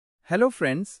Hello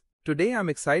friends, today I'm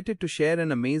excited to share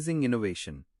an amazing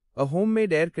innovation, a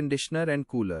homemade air conditioner and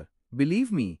cooler.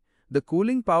 Believe me, the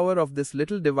cooling power of this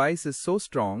little device is so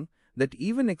strong that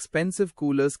even expensive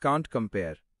coolers can't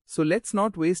compare. So let's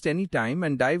not waste any time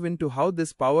and dive into how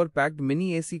this power-packed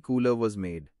mini AC cooler was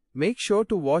made. Make sure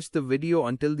to watch the video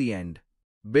until the end.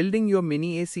 Building your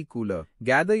mini AC cooler.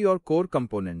 Gather your core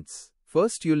components.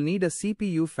 First, you'll need a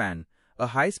CPU fan. A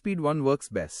high-speed one works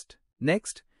best.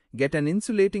 Next, get an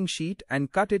insulating sheet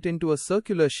and cut it into a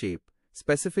circular shape,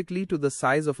 specifically to the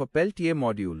size of a Peltier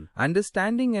module.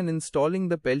 Understanding and installing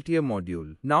the Peltier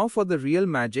module. Now for the real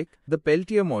magic, the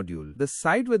Peltier module. The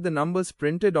side with the numbers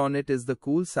printed on it is the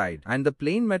cool side, and the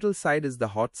plain metal side is the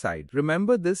hot side.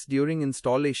 Remember this during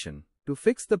installation. To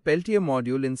fix the Peltier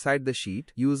module inside the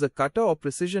sheet, use a cutter or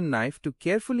precision knife to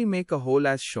carefully make a hole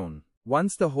as shown.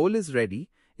 Once the hole is ready,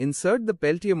 insert the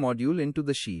Peltier module into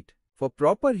the sheet. For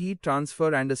proper heat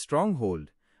transfer and a strong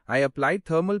hold, I applied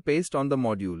thermal paste on the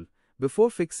module before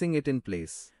fixing it in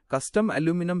place. Custom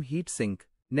aluminum heat sink.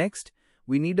 Next,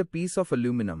 we need a piece of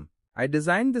aluminum. I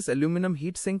designed this aluminum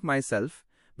heat sink myself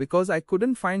because I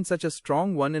couldn't find such a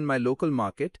strong one in my local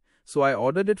market, so I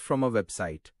ordered it from a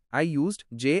website. I used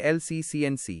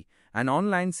JLCCNC, an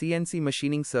online CNC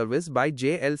machining service by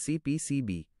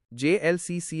JLCPCB.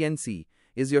 JLCCNC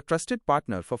is your trusted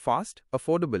partner for fast,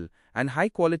 affordable, and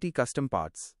high-quality custom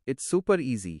parts. It's super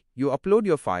easy. You upload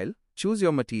your file, choose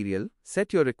your material,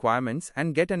 set your requirements,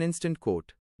 and get an instant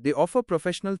quote. They offer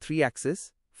professional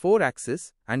 3-axis,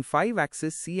 4-axis, and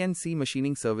 5-axis CNC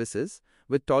machining services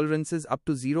with tolerances up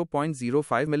to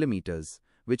 0.05 millimeters,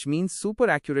 which means super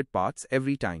accurate parts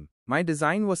every time. My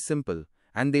design was simple,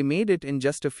 and they made it in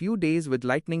just a few days with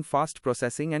lightning-fast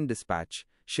processing and dispatch,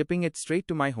 shipping it straight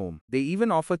to my home. They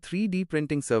even offer 3D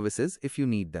printing services if you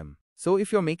need them. So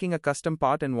if you're making a custom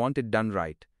part and want it done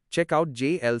right, check out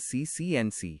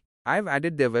JLCCNC. I've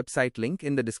added their website link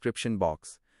in the description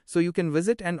box, so you can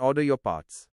visit and order your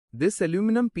parts. This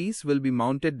aluminum piece will be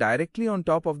mounted directly on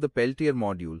top of the Peltier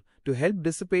module to help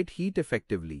dissipate heat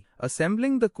effectively.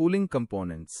 Assembling the cooling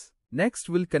components. Next,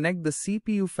 we'll connect the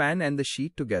CPU fan and the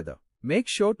sheet together. Make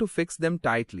sure to fix them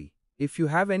tightly. If you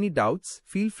have any doubts,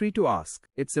 feel free to ask.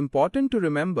 It's important to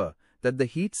remember that the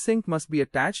heat sink must be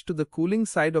attached to the cooling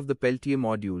side of the Peltier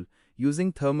module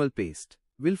using thermal paste.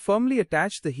 We'll firmly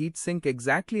attach the heat sink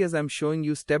exactly as I'm showing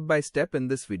you step by step in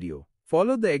this video.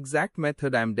 Follow the exact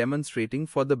method I'm demonstrating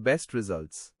for the best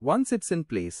results. Once it's in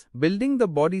place, building the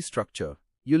body structure.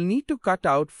 You'll need to cut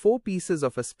out 4 pieces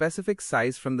of a specific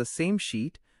size from the same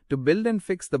sheet to build and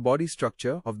fix the body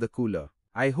structure of the cooler.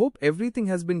 I hope everything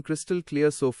has been crystal clear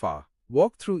so far.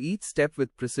 Walk through each step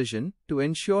with precision to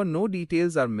ensure no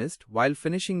details are missed while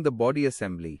finishing the body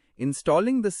assembly.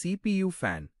 Installing the CPU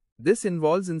fan. This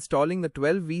involves installing the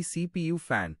 12V CPU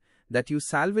fan that you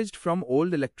salvaged from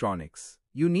old electronics.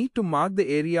 You need to mark the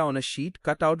area on a sheet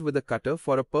cut out with a cutter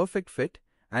for a perfect fit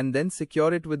and then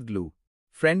secure it with glue.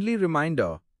 Friendly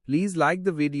reminder, please like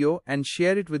the video and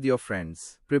share it with your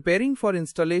friends. Preparing for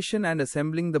installation and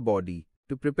assembling the body.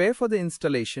 To prepare for the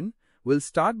installation, we'll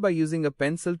start by using a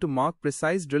pencil to mark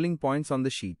precise drilling points on the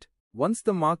sheet. Once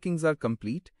the markings are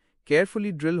complete,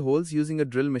 carefully drill holes using a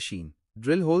drill machine.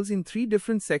 Drill holes in 3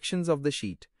 different sections of the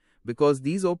sheet, because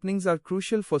these openings are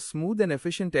crucial for smooth and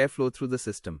efficient airflow through the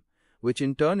system, which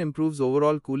in turn improves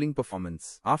overall cooling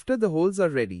performance. After the holes are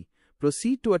ready,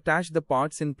 proceed to attach the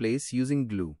parts in place using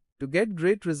glue. To get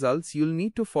great results, you'll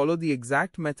need to follow the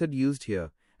exact method used here,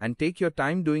 and take your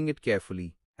time doing it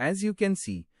carefully. As you can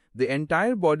see, the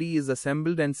entire body is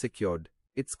assembled and secured.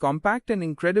 It's compact and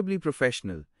incredibly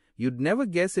professional. You'd never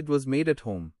guess it was made at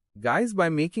home. Guys, by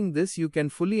making this you can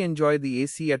fully enjoy the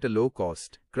AC at a low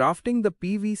cost. Crafting the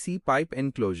PVC pipe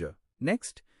enclosure.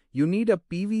 Next, you need a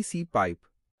PVC pipe.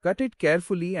 Cut it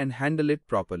carefully and handle it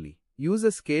properly. Use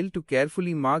a scale to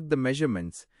carefully mark the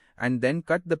measurements and then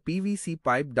cut the PVC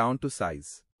pipe down to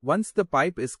size. Once the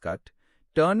pipe is cut,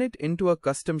 turn it into a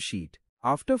custom sheet.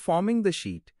 After forming the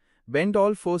sheet, bend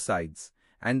all 4 sides,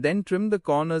 and then trim the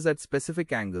corners at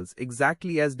specific angles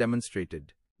exactly as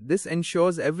demonstrated. This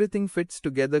ensures everything fits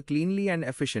together cleanly and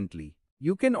efficiently.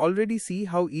 You can already see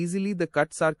how easily the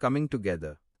cuts are coming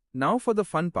together. Now for the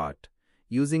fun part.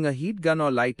 Using a heat gun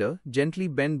or lighter, gently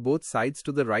bend both sides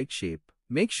to the right shape.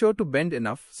 Make sure to bend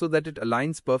enough so that it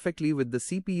aligns perfectly with the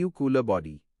CPU cooler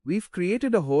body. We've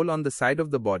created a hole on the side of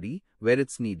the body where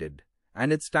it's needed,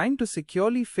 and it's time to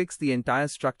securely fix the entire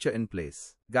structure in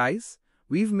place. Guys,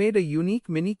 we've made a unique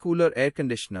mini cooler air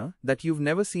conditioner that you've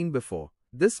never seen before.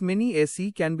 This mini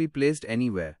AC can be placed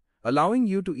anywhere, allowing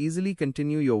you to easily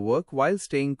continue your work while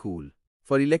staying cool.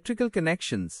 For electrical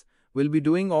connections, we'll be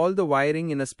doing all the wiring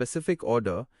in a specific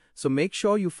order so make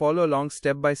sure you follow along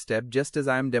step by step just as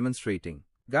I am demonstrating.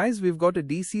 Guys, we've got a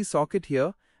DC socket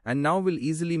here, and now we'll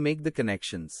easily make the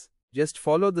connections. Just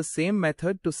follow the same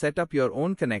method to set up your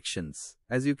own connections.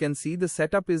 As you can see, the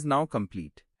setup is now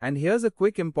complete. And here's a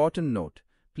quick important note.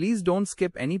 Please don't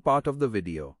skip any part of the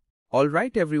video.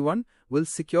 Alright everyone, we'll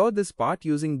secure this part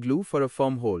using glue for a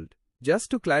firm hold.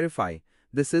 Just to clarify,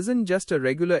 this isn't just a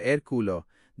regular air cooler.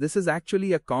 This is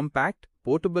actually a compact,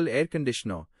 portable air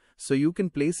conditioner, so you can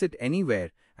place it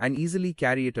anywhere and easily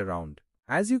carry it around.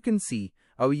 As you can see,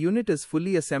 our unit is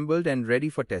fully assembled and ready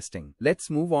for testing. Let's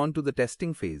move on to the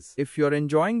testing phase. If you're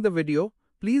enjoying the video,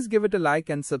 please give it a like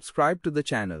and subscribe to the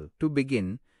channel. To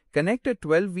begin, connect a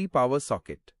 12V power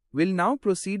socket. We'll now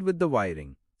proceed with the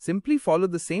wiring. Simply follow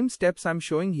the same steps I'm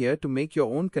showing here to make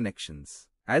your own connections.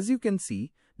 As you can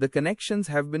see, the connections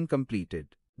have been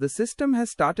completed. The system has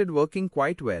started working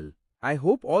quite well. I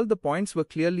hope all the points were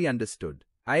clearly understood.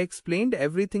 I explained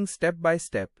everything step by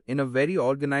step in a very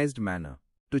organized manner.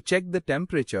 To check the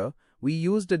temperature, we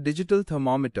used a digital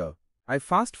thermometer. I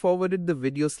fast-forwarded the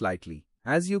video slightly.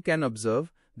 As you can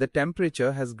observe, the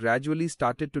temperature has gradually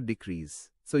started to decrease.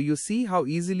 So you see how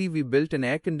easily we built an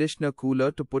air conditioner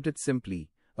cooler, to put it simply,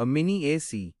 a mini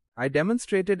AC. I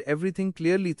demonstrated everything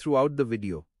clearly throughout the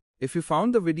video. If you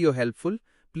found the video helpful,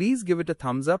 please give it a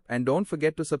thumbs up and don't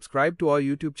forget to subscribe to our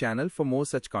YouTube channel for more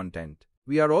such content.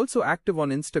 We are also active on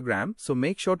Instagram, so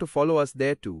make sure to follow us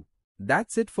there too.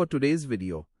 That's it for today's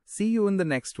video. See you in the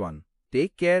next one.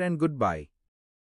 Take care and goodbye.